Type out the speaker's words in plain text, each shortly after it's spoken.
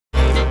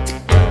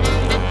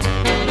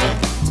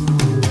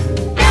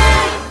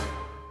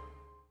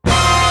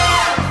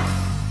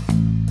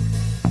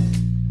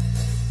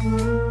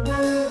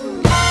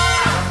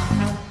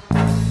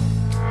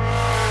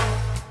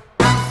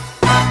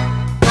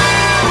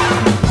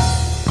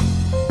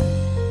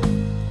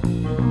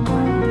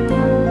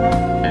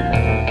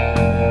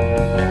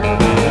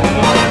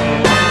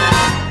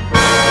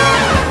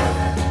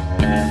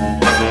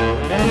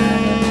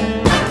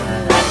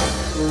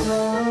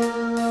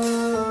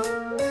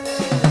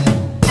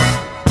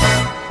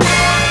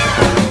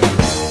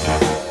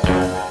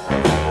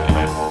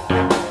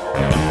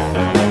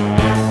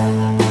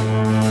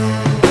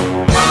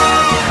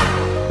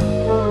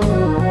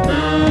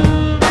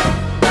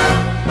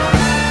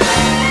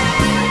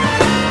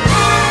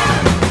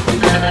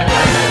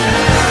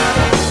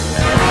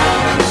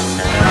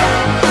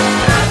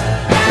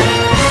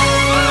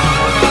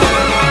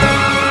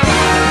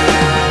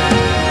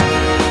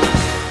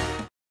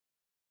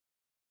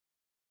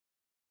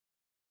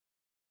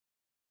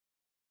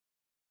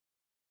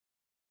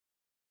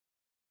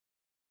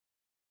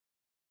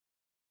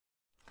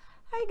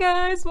Hi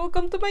guys,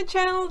 welcome to my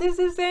channel. This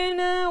is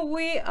Anna.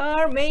 We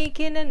are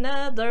making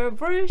another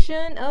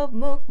version of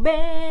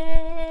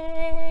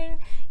mukbang.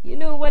 You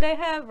know what I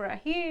have right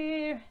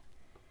here?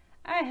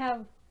 I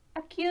have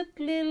a cute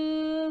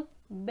little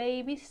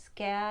baby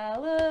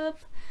scallop.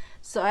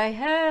 So I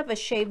have a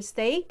shaved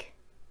steak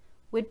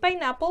with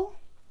pineapple,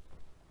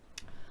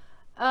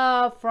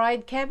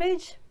 fried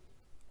cabbage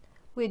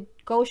with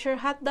kosher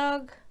hot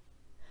dog,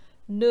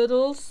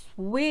 noodles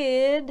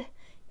with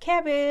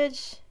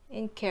cabbage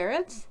and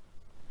carrots,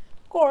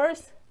 of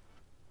course,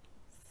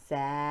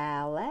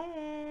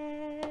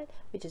 salad,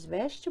 which is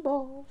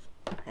vegetables.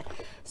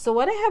 So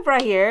what I have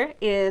right here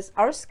is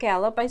our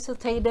scallop. I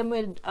sauteed them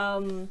with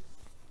olive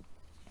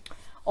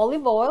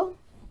oil,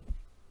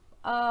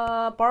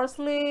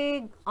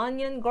 parsley,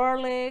 onion,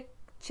 garlic,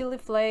 chili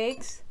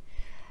flakes.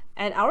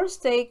 And our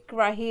steak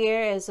right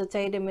here is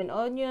sauteed them in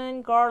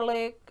onion,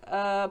 garlic,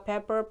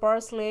 pepper,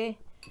 parsley,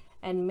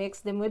 and mix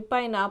them with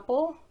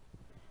pineapple.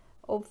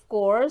 Of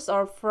course,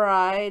 our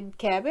fried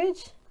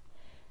cabbage,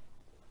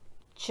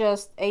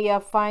 just a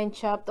fine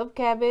chopped of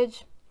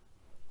cabbage,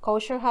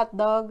 kosher hot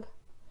dog,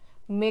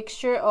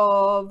 mixture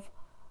of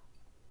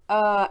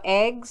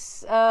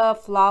eggs,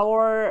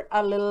 flour,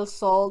 a little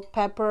salt,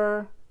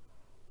 pepper,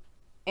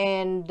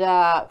 and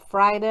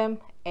fry them,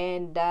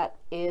 and that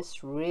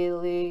is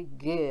really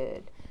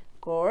good.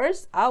 Of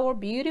course, our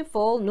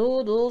beautiful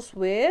noodles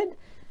with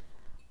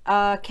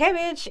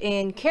cabbage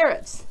and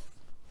carrots.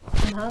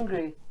 I'm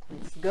hungry.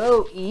 Let's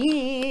go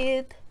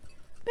eat.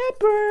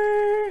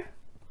 Pepper,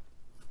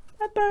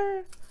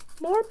 pepper,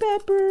 more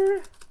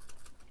pepper,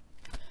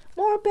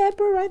 more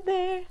pepper right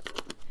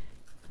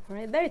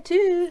there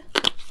too.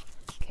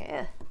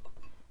 Okay,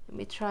 let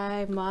me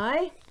try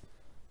my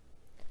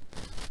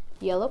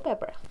yellow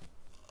pepper.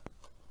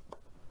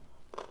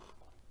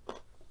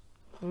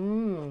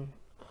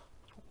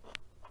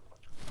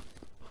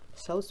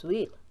 So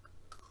sweet.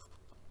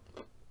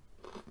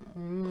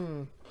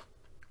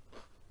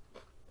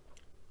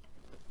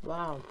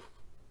 Wow.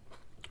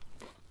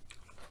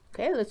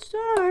 Okay, let's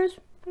start.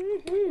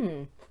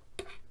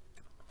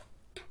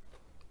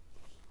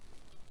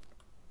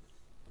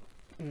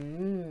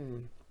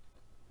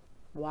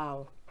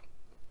 Wow.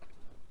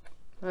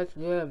 That's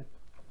good.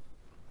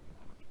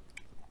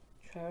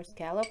 Try our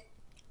scallop.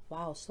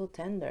 Wow, so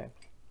tender.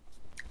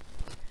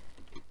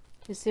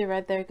 You see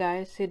right there,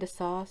 guys? See the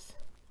sauce?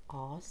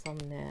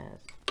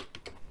 Awesomeness.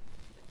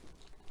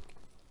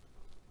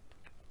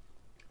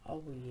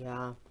 Oh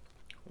yeah.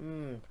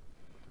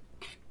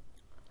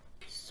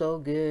 So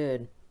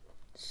good.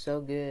 So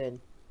good.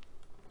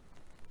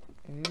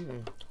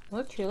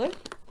 More chili.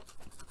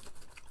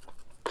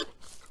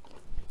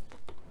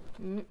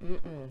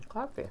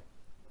 Coffee.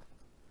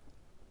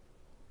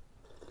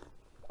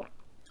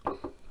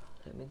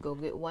 Let me go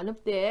get one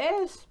of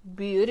this.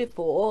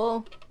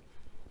 Beautiful.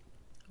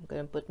 I'm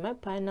gonna put my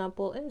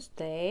pineapple and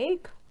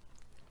steak.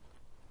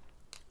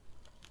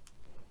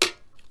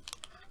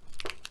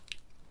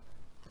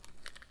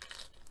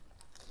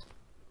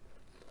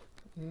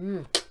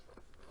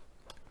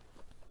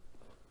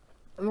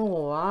 Oh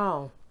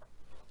wow.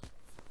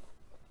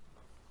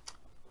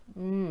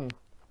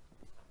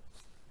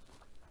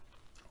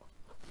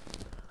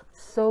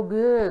 So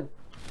good.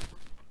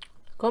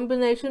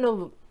 Combination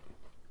of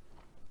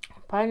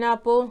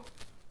pineapple.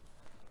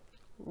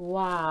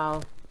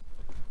 Wow.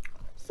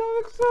 So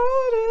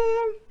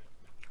exciting.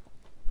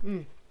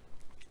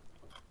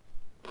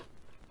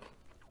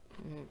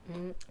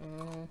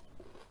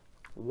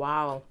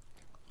 Wow.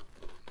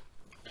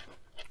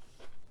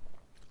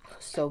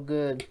 So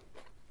good.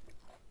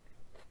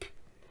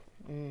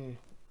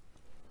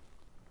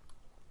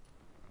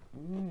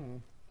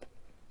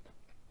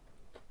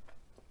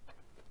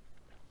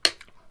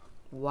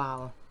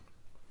 Wow.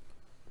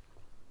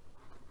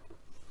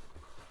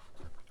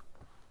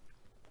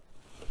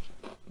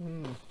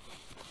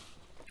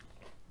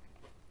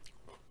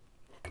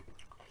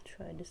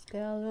 Try the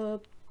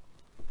scallop.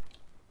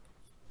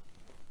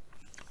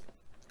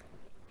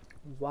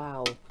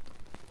 Wow.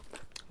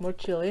 More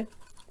chili.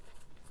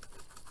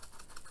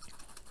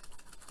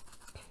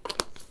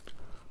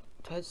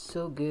 That's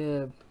so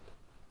good.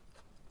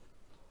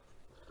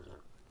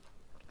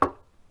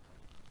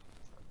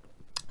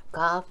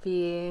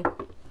 Coffee.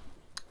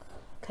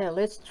 Okay,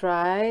 let's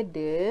try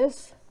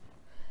this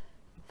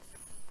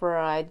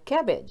fried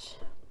cabbage.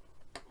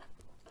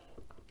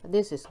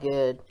 This is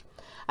good.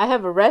 I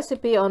have a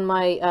recipe on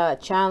my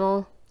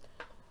channel,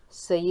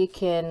 so you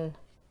can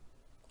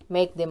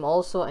make them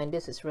also, and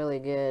this is really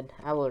good.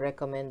 I will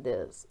recommend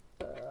this.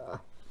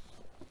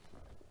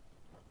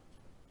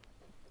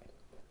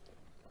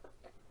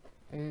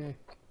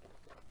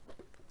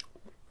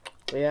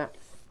 Yeah.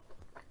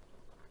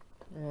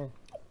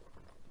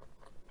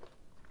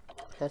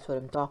 That's what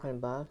I'm talking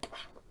about.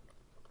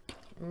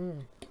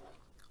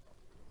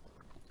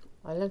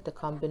 I like the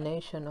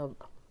combination of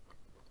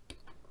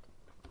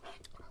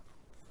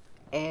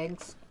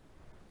eggs,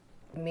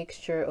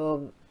 mixture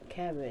of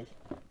cabbage.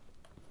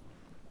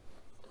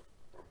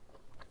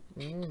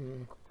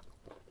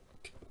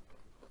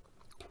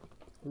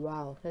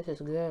 Wow, this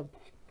is good.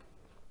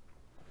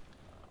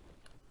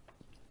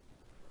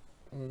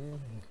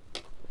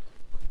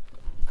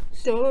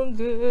 So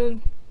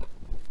good.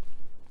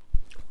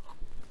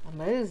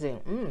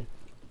 Amazing.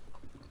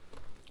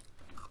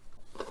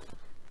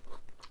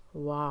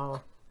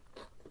 Wow.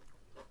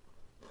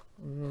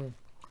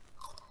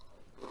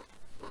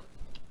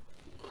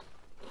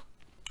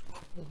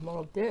 There's more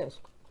of this.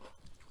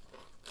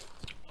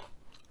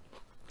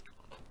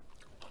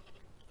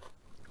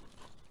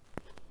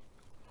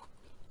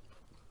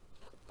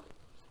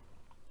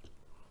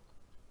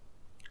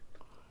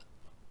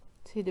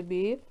 See the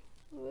beef?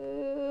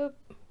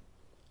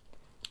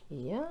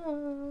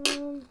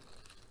 Yum.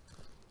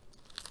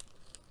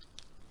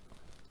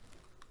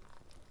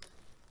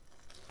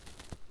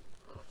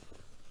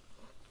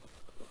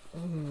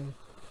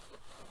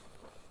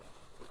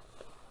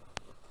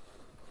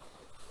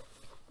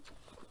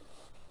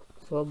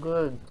 So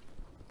good.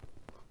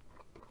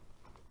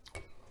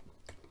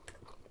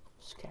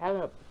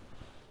 Scallop.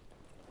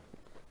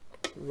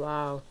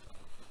 Wow.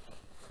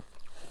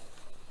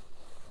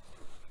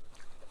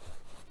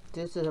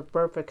 This is a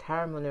perfect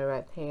harmony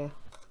right here.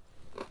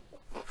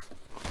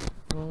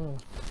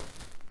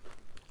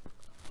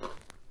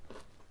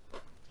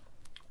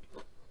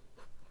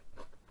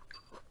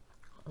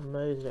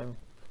 Amazing.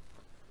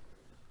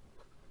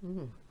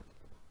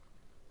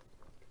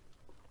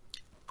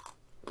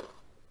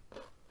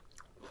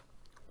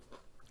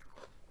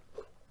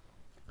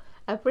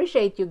 I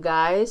appreciate you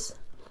guys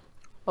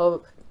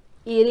of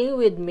eating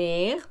with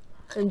me,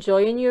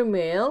 enjoying your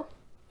meal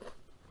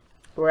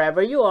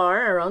wherever you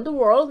are around the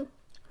world.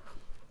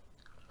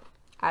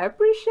 I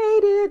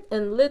appreciate it,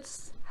 and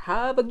let's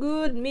have a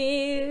good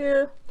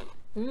meal.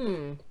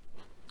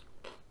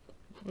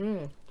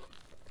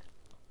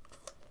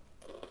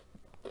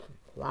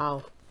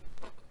 Wow.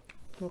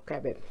 Look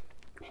at it.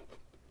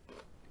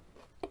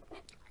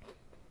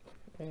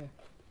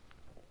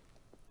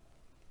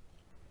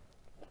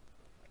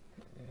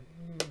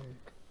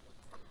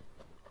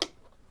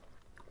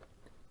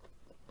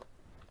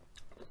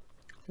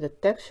 The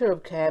texture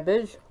of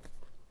cabbage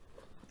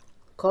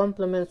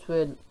complements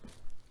with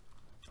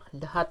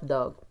the hot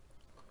dog.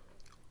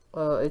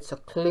 It's a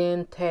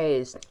clean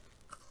taste.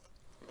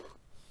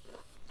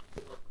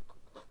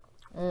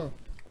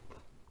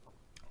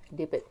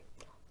 Dip it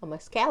on my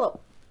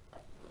scallop.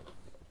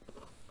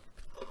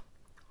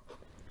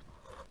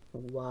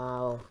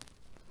 Wow.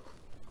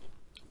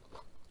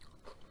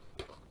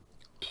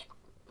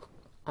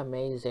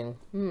 Amazing.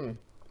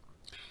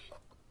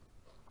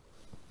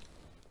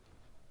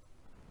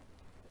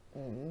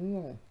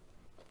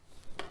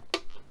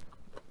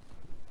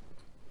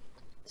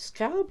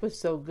 Scallop is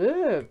so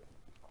good.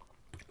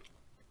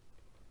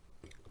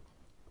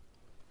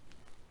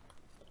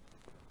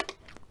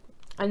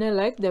 And I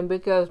like them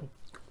because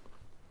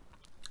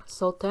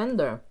so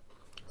tender,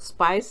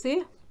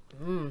 spicy,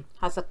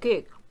 has a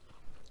kick.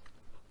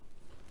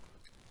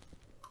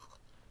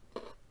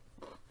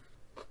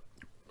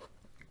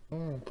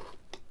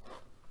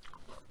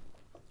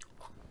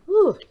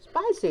 Ooh,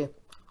 spicy.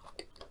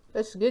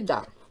 Let's get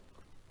that.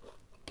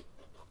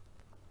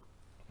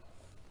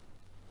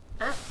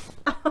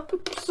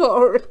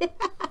 Sorry.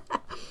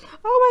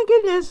 Oh my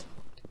goodness.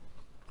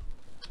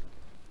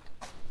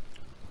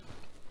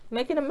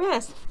 Making a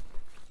mess.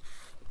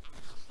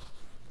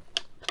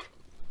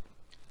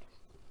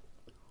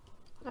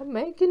 I'm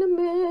making a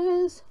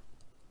mess.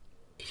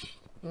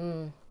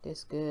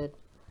 That's good.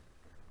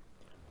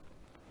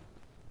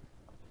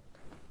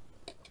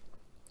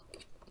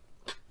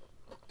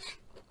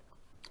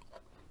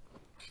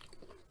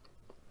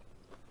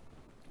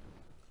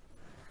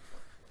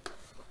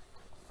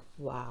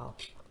 Wow.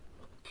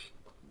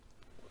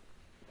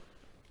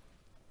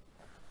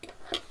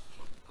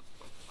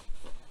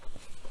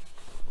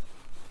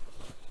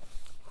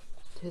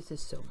 This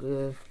is so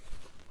good.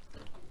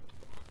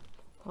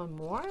 One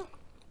more.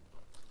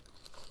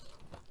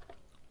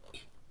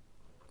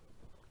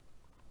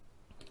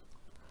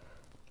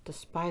 The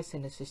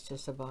spiciness is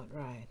just about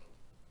right.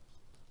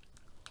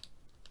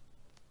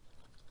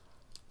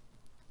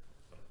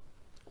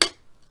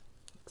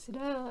 Mix it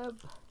up.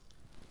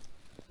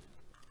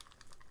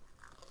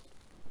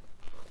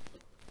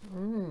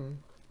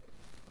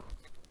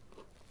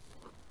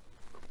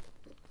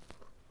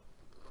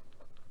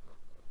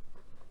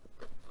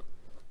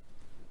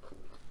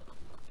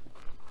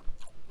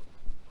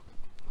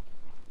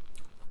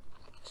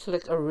 It's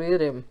like a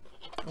rhythm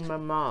in my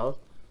mouth.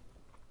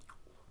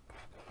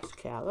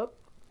 Scallop.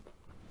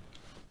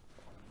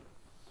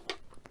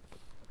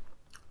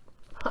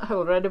 I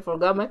already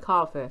forgot my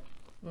coffee.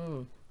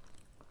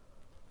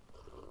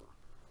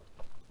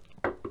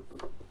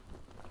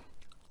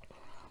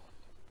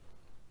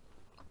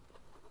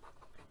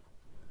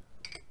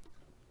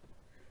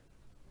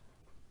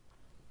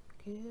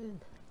 Good.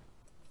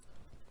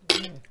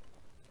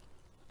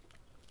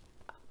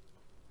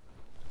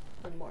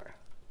 One more.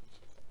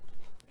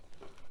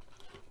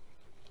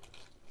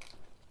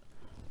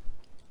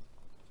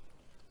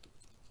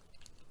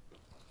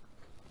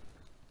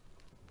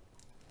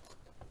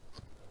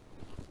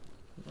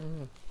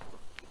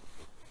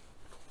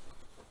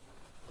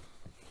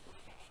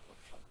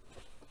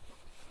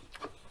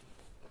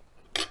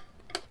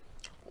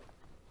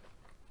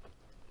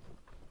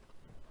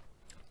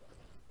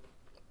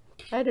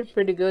 I did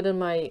pretty good on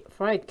my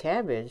fried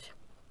cabbage.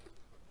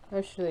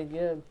 Actually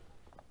good.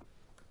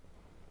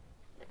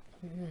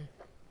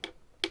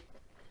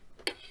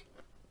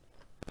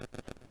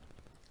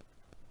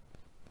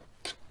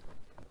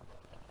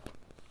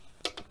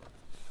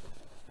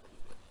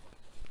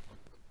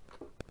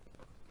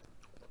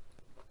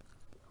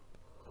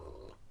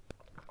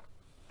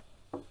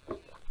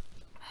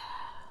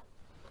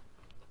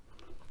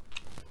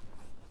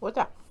 What's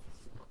that?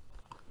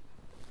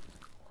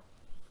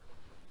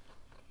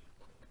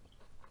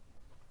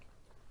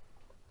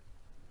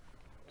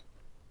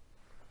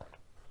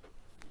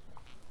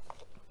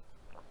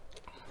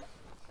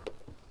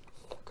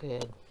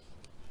 Good.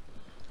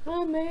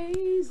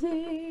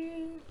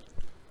 Amazing.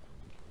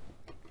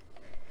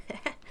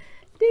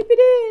 Dip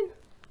it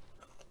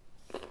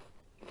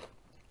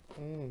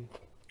in.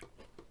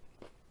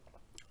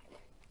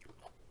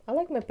 I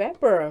like my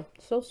pepper.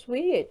 So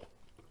sweet.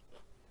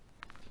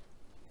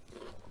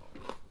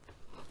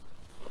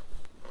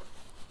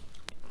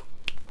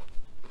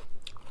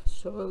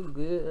 So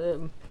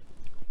good.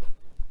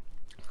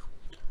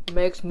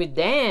 Makes me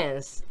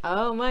dance.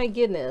 Oh my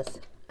goodness.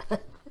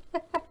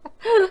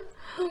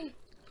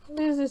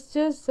 This is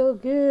just so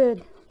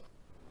good.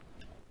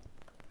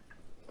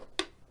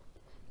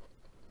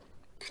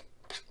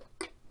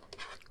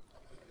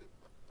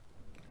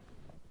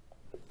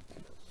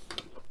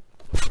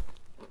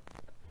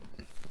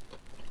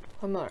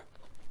 One more.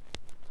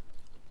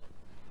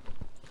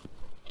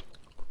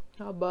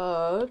 How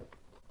about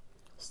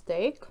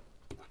steak?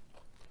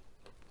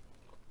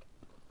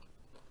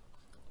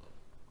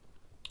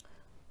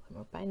 One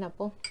more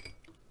pineapple.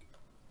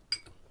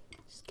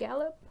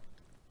 Scallop.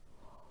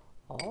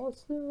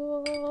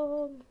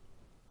 Awesome.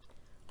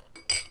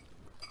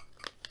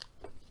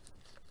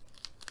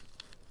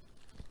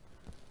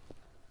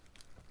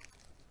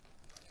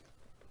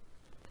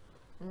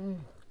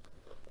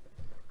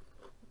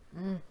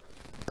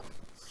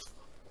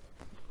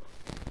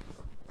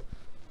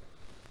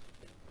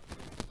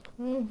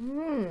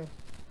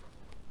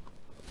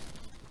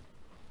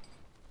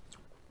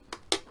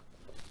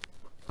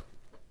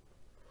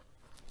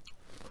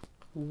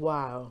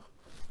 Wow.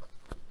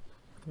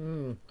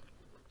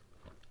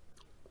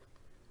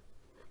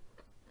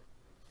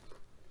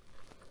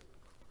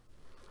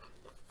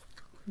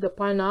 The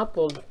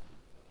pineapple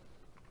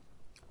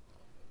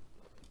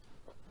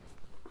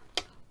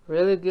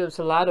really gives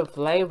a lot of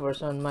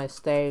flavors on my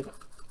steak.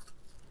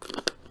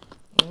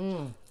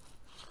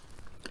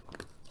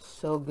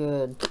 So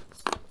good.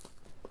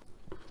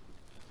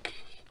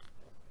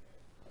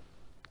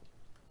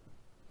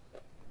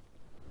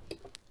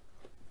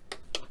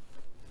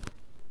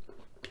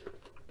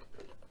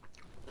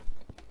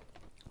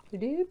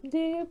 Dip,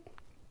 dip.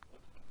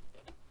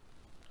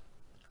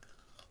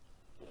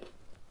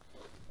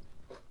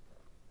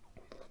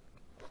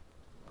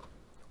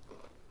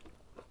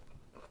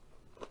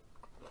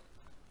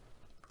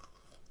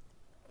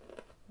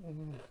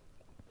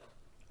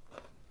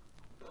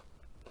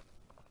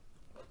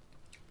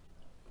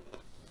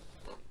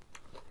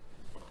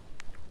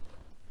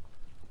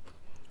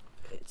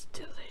 It's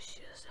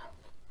delicious.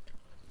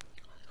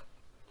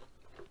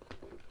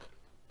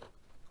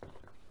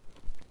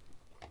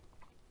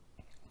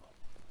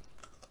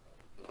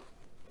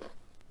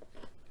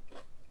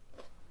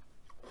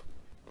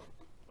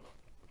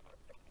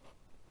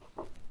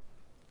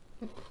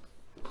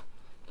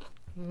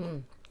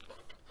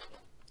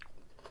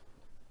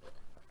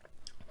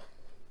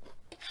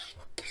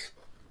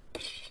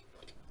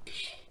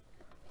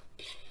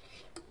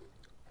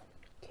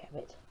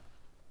 Cabbage.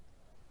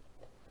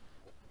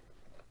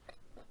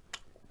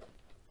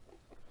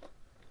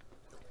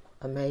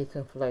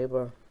 Amazing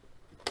flavor.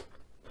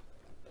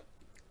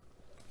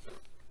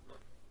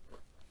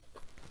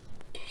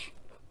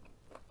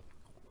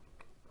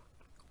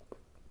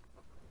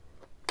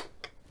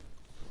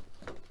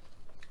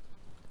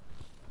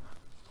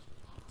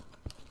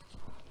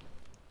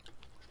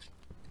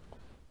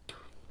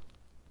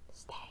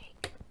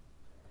 Steak.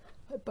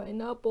 A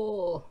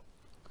pineapple.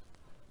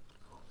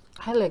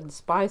 I like the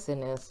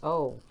spiciness.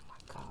 Oh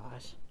my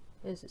gosh.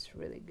 This is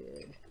really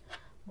good.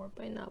 More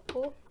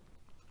pineapple.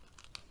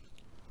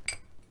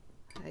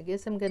 I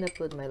guess I'm gonna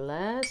put my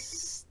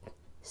last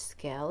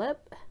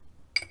scallop.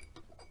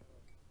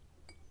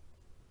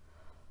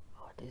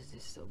 Oh, this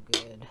is so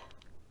good.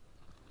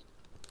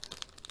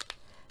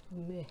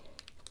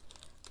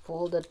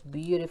 Fold that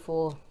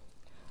beautiful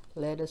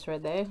lettuce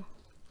right there.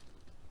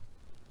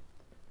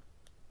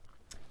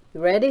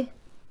 You ready?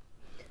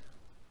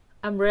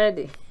 I'm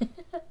ready.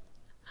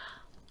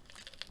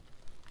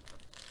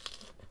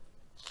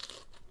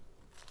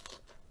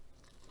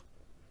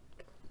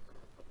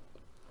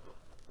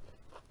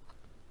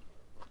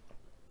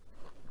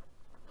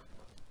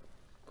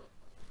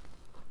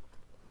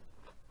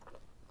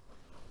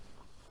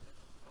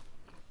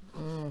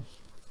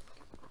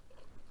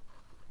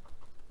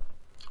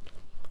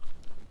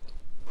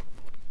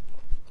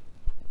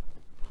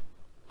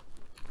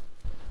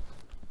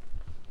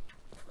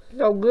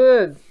 So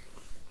good.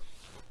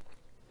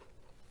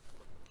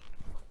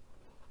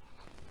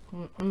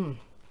 Mm-mm.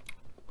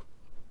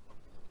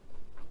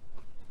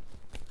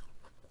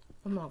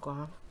 Oh my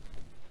god,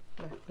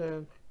 that's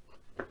good.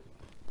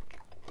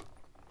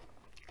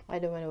 I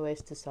don't want to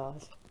waste the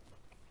sauce.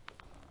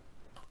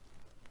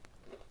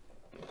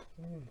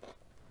 Mm.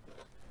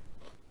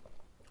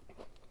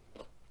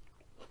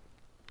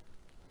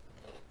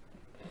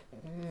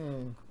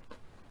 Mm.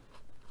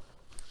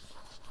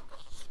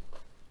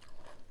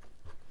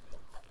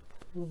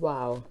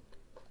 Wow.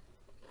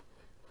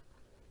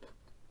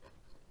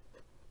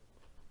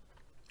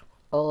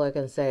 All I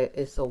can say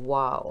is a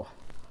wow.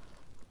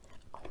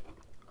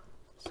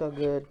 So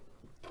good.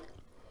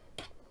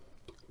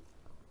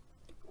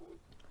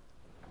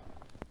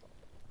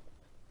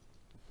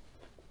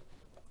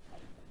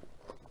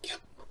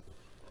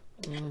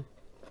 Mm.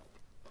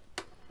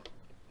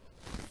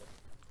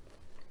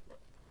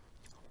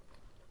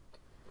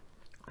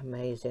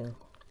 Amazing.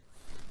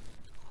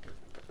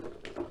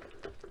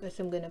 Guess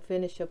I'm gonna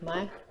finish up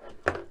my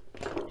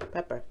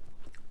pepper.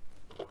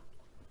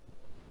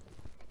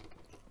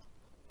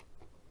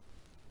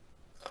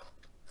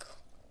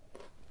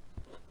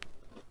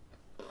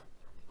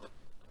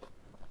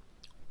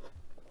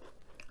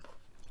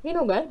 You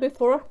know, guys,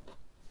 before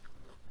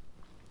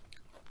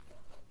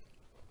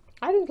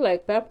I didn't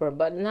like pepper,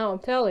 but now I'm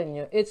telling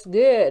you, it's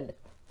good.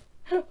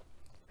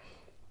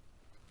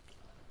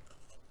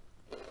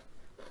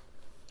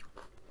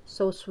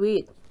 So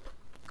sweet.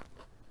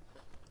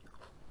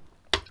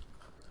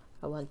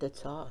 I want that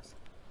sauce.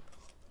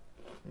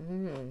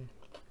 Mm.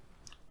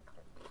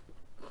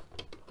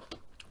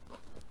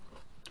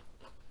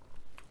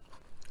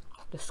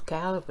 The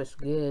scallop is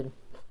good.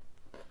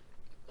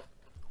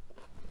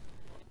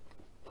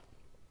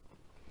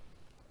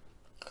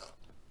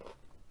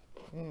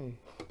 Mm.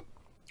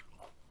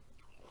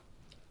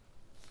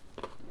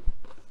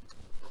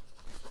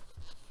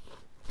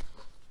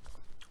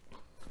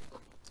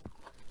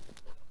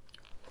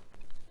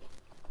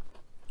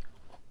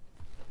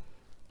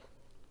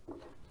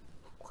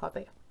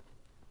 Coffee.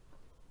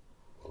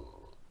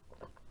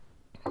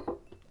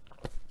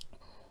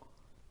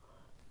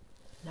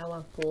 Now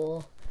I'm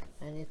full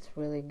and it's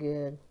really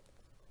good.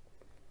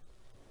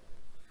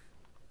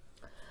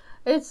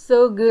 It's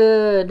so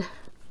good.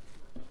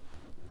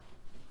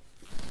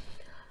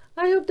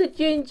 I hope that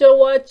you enjoy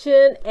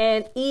watching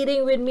and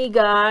eating with me,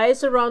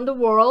 guys, around the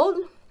world.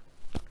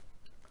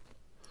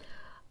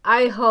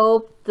 I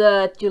hope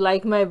that you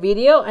like my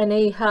video, and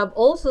I have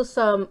also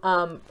some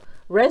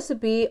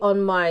recipe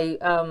on my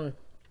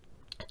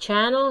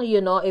channel.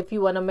 You know, if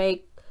you want to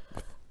make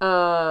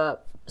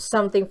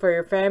something for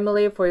your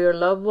family, for your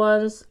loved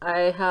ones,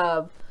 I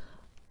have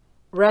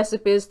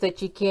recipes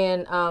that you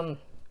can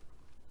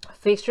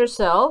fix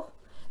yourself.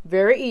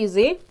 Very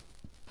easy.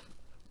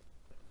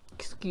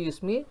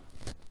 Excuse me.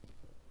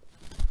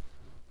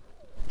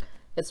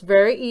 It's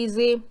very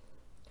easy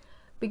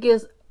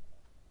because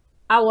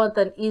I want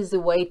an easy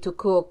way to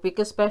cook,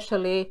 because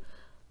especially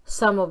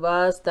some of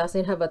us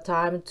doesn't have a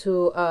time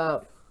to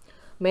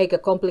make a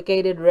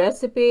complicated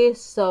recipe.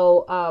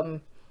 So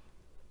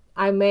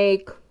I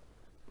make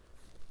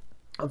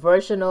a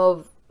version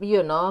of,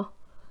 you know,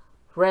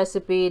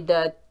 recipe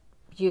that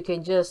you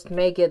can just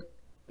make it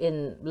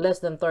in less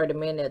than 30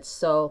 minutes.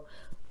 So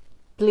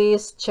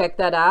please check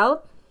that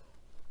out.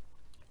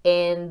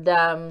 And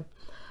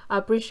I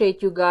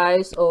appreciate you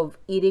guys of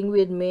eating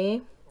with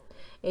me,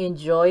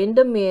 enjoying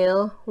the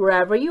meal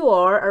wherever you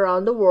are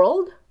around the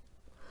world.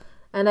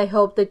 And I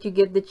hope that you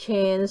get the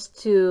chance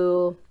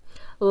to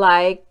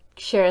like,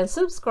 share, and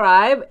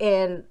subscribe.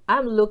 And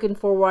I'm looking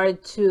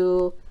forward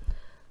to,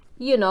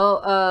 you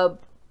know,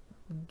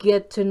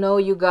 get to know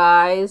you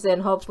guys,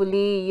 and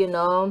hopefully, you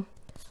know,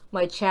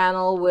 my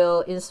channel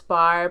will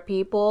inspire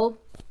people.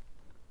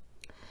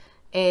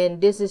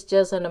 And this is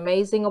just an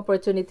amazing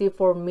opportunity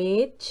for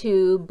me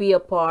to be a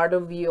part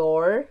of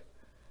your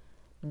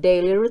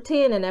daily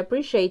routine, and I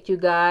appreciate you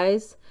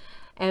guys.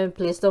 And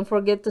please don't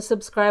forget to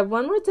subscribe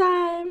one more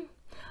time.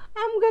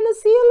 I'm gonna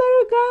see you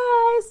later,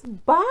 guys.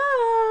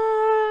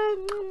 Bye.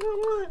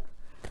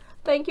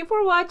 Thank you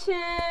for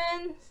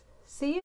watching. See you.